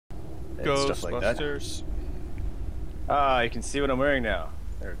and stuff like that. Ghostbusters. Ah, you can see what I'm wearing now.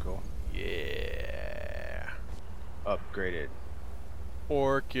 Very cool. Yeah. Upgraded.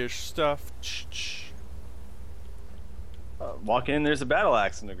 Orcish stuff. Walking in, there's a battle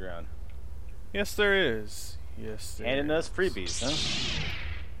axe in the ground. Yes, there is. Yes, there Handing is. us freebies, huh?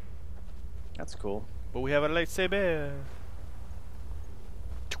 That's cool. But we have a lightsaber.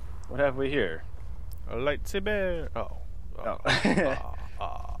 What have we here? A lightsaber. Oh.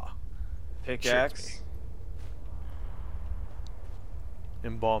 Oh. Pickaxe.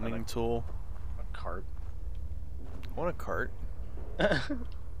 Embalming And tool. a cart. I want a cart.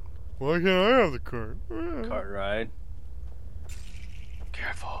 Why can't I have the cart? Cart ride.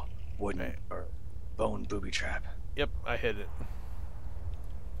 Careful. Wooden or bone booby trap. Yep, I hit it.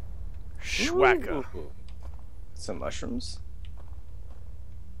 Schwacka. Ooh. Some mushrooms.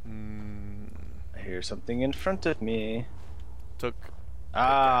 I hear something in front of me. Took.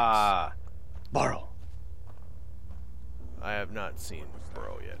 Ah! Borrow. I have not seen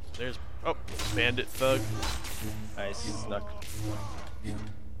Burrow yet. There's. Oh, bandit thug. I snuck.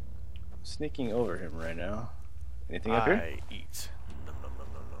 Sneaking over him right now. Anything up here? I eat. Nom, nom, nom,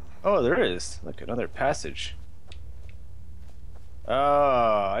 nom, nom. Oh, there is. Look, another passage. Oh,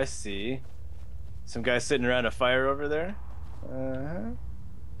 I see. Some guy sitting around a fire over there.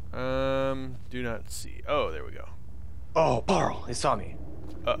 Do not see. Oh, there we go. Oh, Barl, he saw me.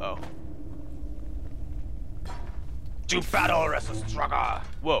 Uh-oh. To battle, restless Strugger.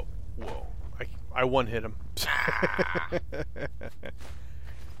 Whoa. I one hit him.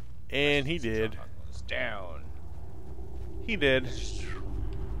 And he did. Down. He did.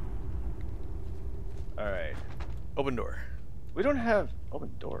 Alright. Open door. We don't have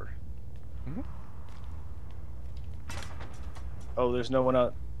open door. Mm-hmm. Oh, there's no one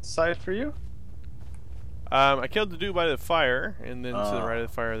outside for you? I killed the dude by the fire, and then to the right of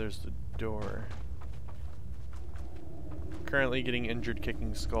the fire there's the door. Currently getting injured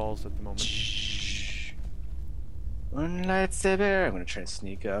kicking skulls at the moment. Shh. One lightsaber. I'm gonna try and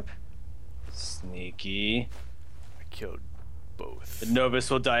sneak up. Sneaky. I killed both. The novice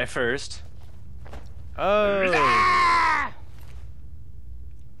will die first. Oh.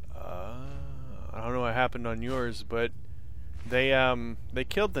 I don't know what happened on yours, but they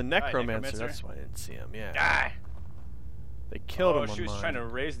killed the necromancer. That's why I didn't see him. Yeah. Die. They killed him on she was mine. trying to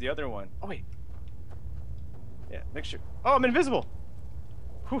raise the other one. Oh wait. Yeah, make sure. Oh, I'm invisible.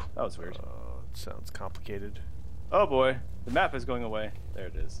 Whew, that was weird. Oh, it sounds complicated. Oh boy, the map is going away. There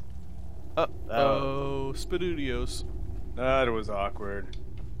it is. Oh, Spadudios. That was awkward.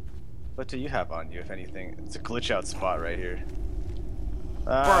 What do you have on you, if anything? It's a glitch out spot right here.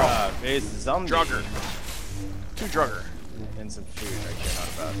 Ah, base zombie. Drugger. 2 drugger. And some food I care not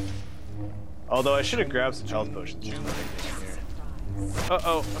about. Although I should have grabbed some health potions. There's nothing in here.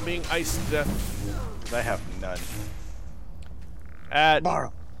 Uh-oh, I'm being iced to death. I have none. At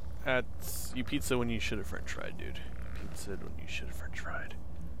Borrow. you pizza when you should have french fried, dude. Pizza when you should have french fried.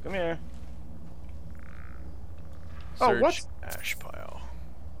 Come here. Search Oh, what? ash pile.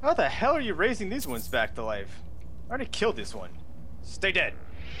 How the hell are you raising these ones back to life? I already killed this one. Stay dead.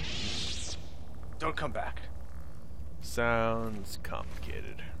 Don't come back. Sounds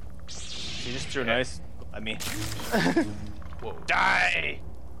complicated. You just threw an ice. I mean. Whoa. Die!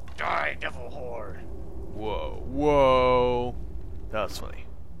 Die, devil whore! Whoa. That was funny.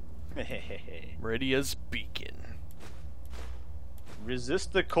 Meridia's beacon.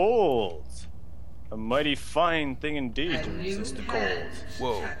 Resist the cold. A mighty fine thing indeed to resist the cold.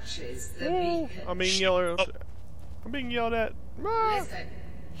 Whoa. Oh, I'm being yelled at. I'm being yelled at. Listen,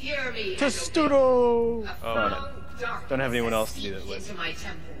 hear me. Testudo! Oh, no. Don't have anyone else to do that with.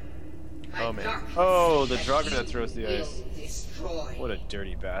 Oh, man. Oh, the drugger that throws the ice. What a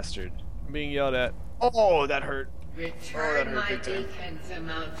dirty bastard. I'm being yelled at. Oh, that hurt. Return my beacon to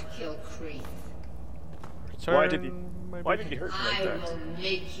Mount Kill Creek. Why did he hurt me like I that? will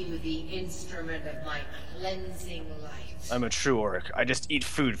make you the instrument of my cleansing light. I'm a true orc. I just eat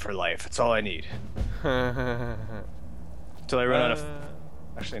food for life. That's all I need. Until I run out of...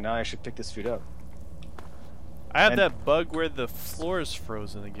 Actually, now I should pick this food up. I have that bug where the floor is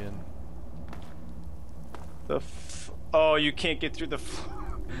frozen again. Oh, you can't get through the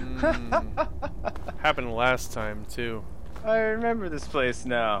Happened last time, too. I remember this place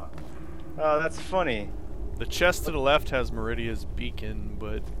now. Oh, that's funny. The chest to the left has Meridia's beacon,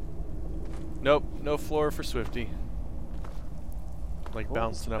 but... Nope, no floor for Swifty. Like What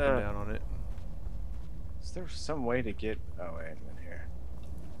bouncing was up and that? down on it. Is there some way to get... Oh, wait, I'm in here.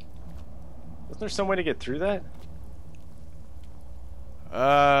 Wasn't there some way to get through that?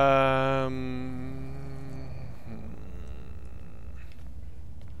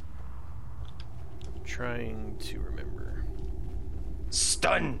 trying to remember.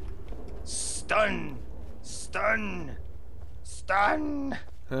 Stun! Stun! Stun! Stun!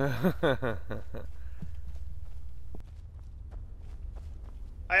 I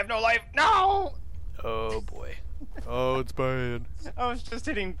have no life. No! Oh boy. Oh, it's bad. I was just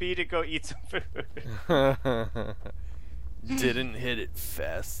hitting B to go eat some food. Didn't hit it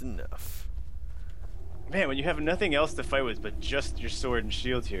fast enough. Man, when you have nothing else to fight with but just your sword and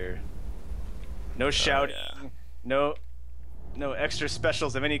shield here. No shouting. Yeah. No extra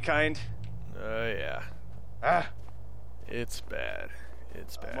specials of any kind. Oh yeah. Ah. It's bad.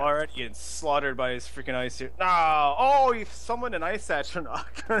 It's bad. I'm already getting slaughtered by his freaking ice here. No! Oh, you summoned an ice astronaut.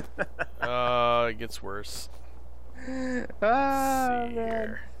 It gets worse. Ah, Let's see man.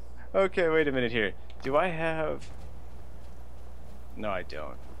 here. Okay, wait a minute here. Do I have... No, I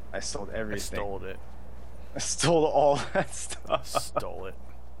don't. I sold everything. I stole it. I stole all that stuff. Stole it.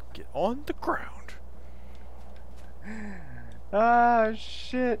 Get on the ground. Ah,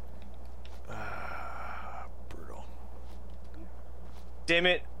 shit. Brutal. Damn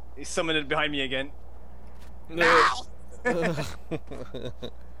it. He summoned it behind me again. No.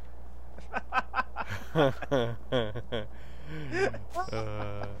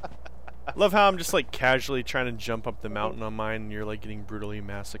 Love how I'm just like casually trying to jump up the mountain on mine and you're like getting brutally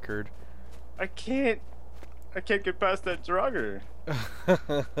massacred. I can't get past that Draugr.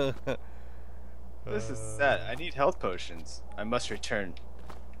 This is sad. I need health potions. I must return.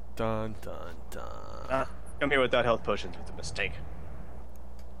 Dun dun dun. Come here without health potions was a mistake.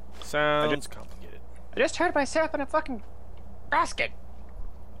 Sounds complicated. I just turned myself in a fucking basket.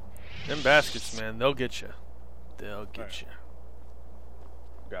 Them baskets, man, they'll get you. They'll get you.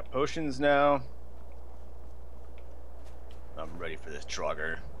 Got potions now. I'm ready for this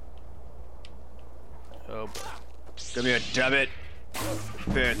Draugr. Oh boy. Come here, damn it.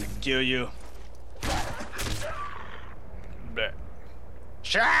 Prepare to kill you. Bleh.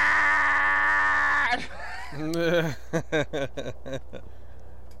 Shot! This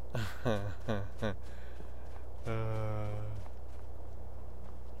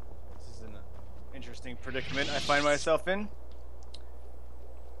is an interesting predicament I find myself in.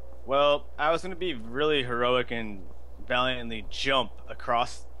 Well, I was going to be really heroic and valiantly jump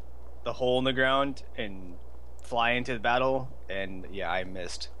across the hole in the ground and fly into the battle, and yeah, I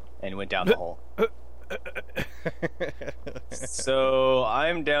missed and went down the hole. So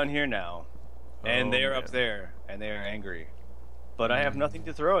I'm down here now, and they're up there, and they are angry. But I have nothing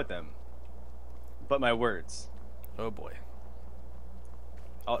to throw at them but my words. Oh boy.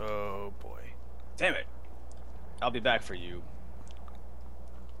 Oh boy. Damn it. I'll be back for you.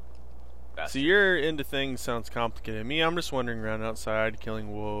 So you're into things sounds complicated. Me, I'm just wandering around outside,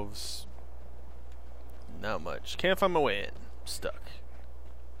 killing wolves. Not much. Can't find my way in. Stuck.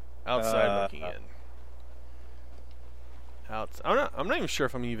 Outside looking in. I'm not even sure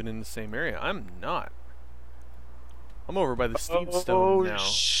if I'm even in the same area. I'm not. I'm over by the steed stone now.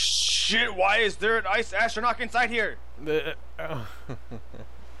 Shit, why is there an ice astronaut inside here?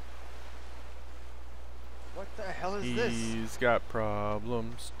 What the hell is this? He's got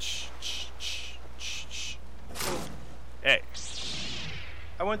problems. Hey.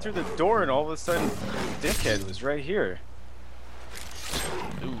 I went through the door and all of a sudden, dickhead was right here.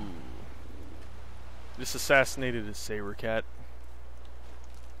 Ooh. Just assassinated a saber cat.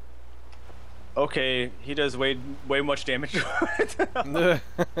 Okay, he does way much damage. Lots of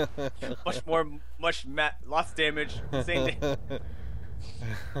damage. Same thing.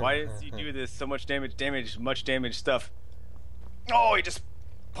 Why does he do this? So much damage, much damage stuff. Oh, he just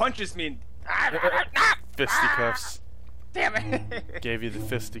punches me. Fisticuffs. Damn it! Gave you the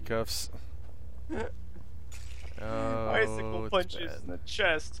fisticuffs. Oh, Bicycle punches in the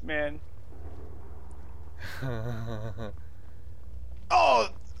chest, man. Oh,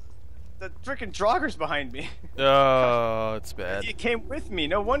 the freaking Draugr's behind me. Oh, it's bad. He came with me.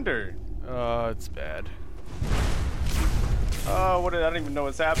 No wonder. Oh, it's bad. Oh, I don't even know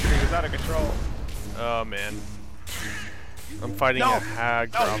what's happening. It's out of control. Oh man. I'm fighting a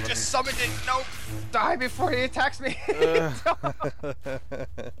hag. No, he just summoned it. No, die before he attacks me. Damn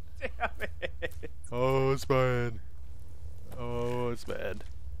it. Oh, it's bad. Oh, it's bad.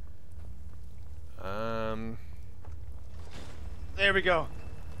 There we go.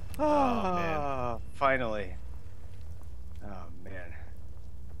 Oh man. Finally. Oh man.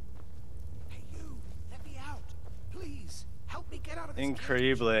 Hey you, let me out. Please, help me get out of this.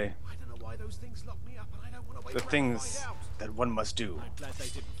 Incredible. I don't know why those things locked me up and I don't want to wait The around to things find out. that one must do I'm glad they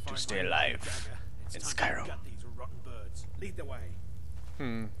didn't to find stay my alive dagger. It's in time to Skyrim. gut these rotten birds. Lead the way.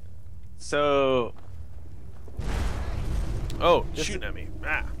 So, Oh, shooting at me.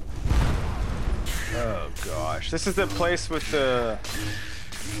 Ah. Oh gosh, this is the place with the.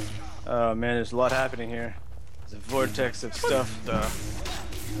 Oh man, there's a lot happening here. There's a vortex of stuff.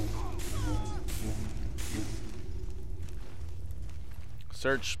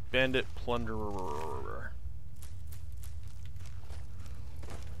 Search bandit plunderer.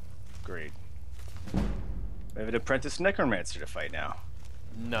 Great. We have an apprentice necromancer to fight now.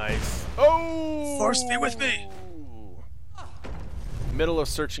 Nice. Oh! Force me with me! Middle of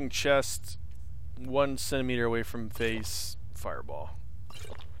searching chest, 1 centimeter away from face, fireball.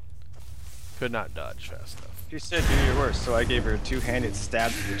 Could not dodge fast enough. She said do your worst, so I gave her a 2-handed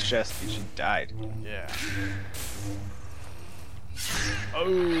stab to the chest and she died. Yeah.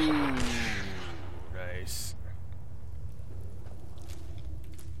 Oh! Nice.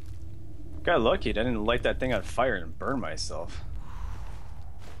 Got lucky, I didn't light that thing on fire and burn myself.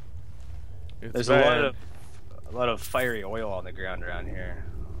 It's There's bad. a lot of fiery oil on the ground around here.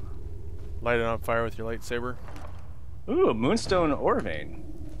 Light it on fire with your lightsaber. Ooh, a moonstone ore vein.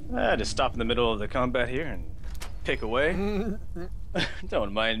 Just stop in the middle of the combat here and pick away.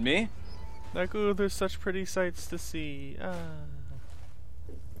 Don't mind me. Like, ooh, there's such pretty sights to see. Ah.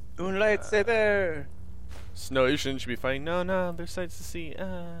 Un lightsaber! No, you shouldn't be fighting. No, no, there's sights to see.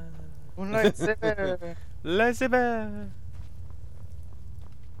 Ah. Un lightsaber! Lightsaber!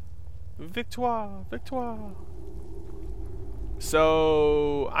 Victoire! Victoire!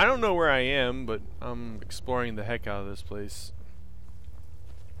 So, I don't know where I am, but I'm exploring the heck out of this place.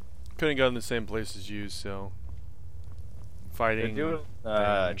 Couldn't go in the same place as you, so... Fighting... They're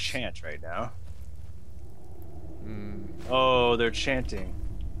doing chant right now. Mm, Oh, they're chanting.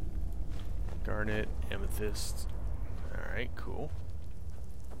 garnet, amethyst. Alright, cool.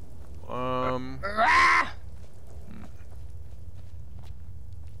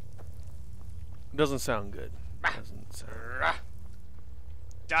 Doesn't sound good. Doesn't sound...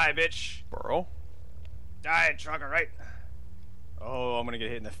 Die, bitch! Burrow? Die, trucker, right? Oh, I'm gonna get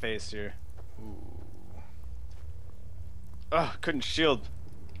hit in the face here. Ooh. Oh, couldn't shield.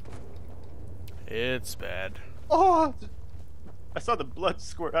 It's bad. Oh! I saw the blood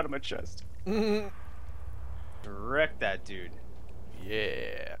squirt out of my chest. Wreck that dude.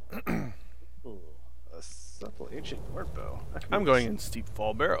 Yeah. Ooh, a supple ancient wart bow. I'm going in steep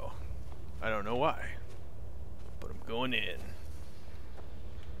fall barrow. I don't know why, but I'm going in.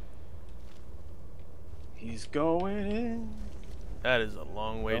 He's going in. That is a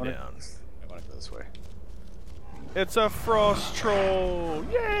long way I down. want to go this way. It's a frost troll!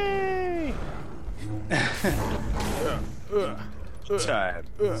 Yay! Time.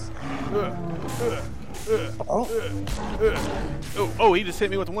 Oh, he just hit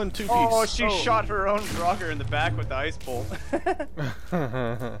me with 1-2 piece. Oh, she shot her own Grogger in the back with the ice bolt.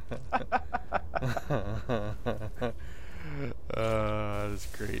 That is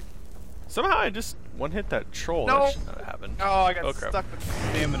great. Somehow I just one-hit that troll. No. That should not have happened. Oh, I got Oh, crap. stuck with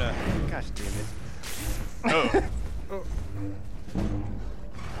stamina. Gosh damn it. Oh.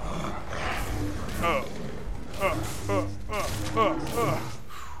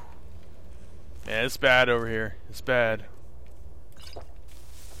 Yeah, it's bad over here. It's bad.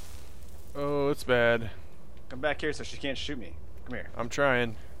 Oh, it's bad. Come back here so she can't shoot me. Come here. I'm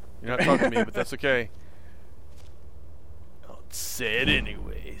trying. You're not talking to me, but that's okay. I'll say it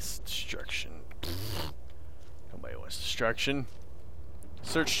anyways. Destruction. Nobody wants destruction.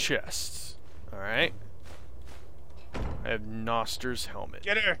 Search chests. Alright. I have Noster's helmet.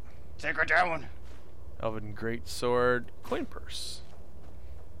 Get her. Take her down. Elven greatsword. Coin purse.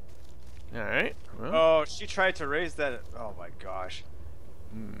 Alright. Well, Oh, she tried to raise that. Oh my gosh.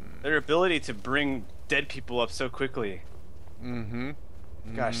 Their ability to bring dead people up so quickly. mm-hmm.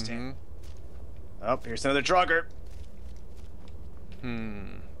 Gosh damn. Oh, here's another Draugr.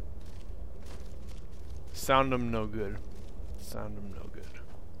 Sound 'em no good. Sound 'em no good.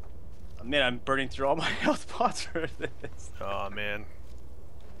 Oh, man, I'm burning through all my health pots for this. Oh man.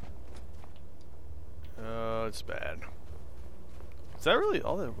 Oh, it's bad. Is that really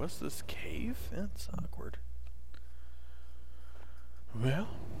all there was? This cave? That's awkward. Well,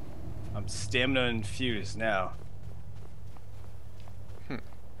 I'm stamina infused now.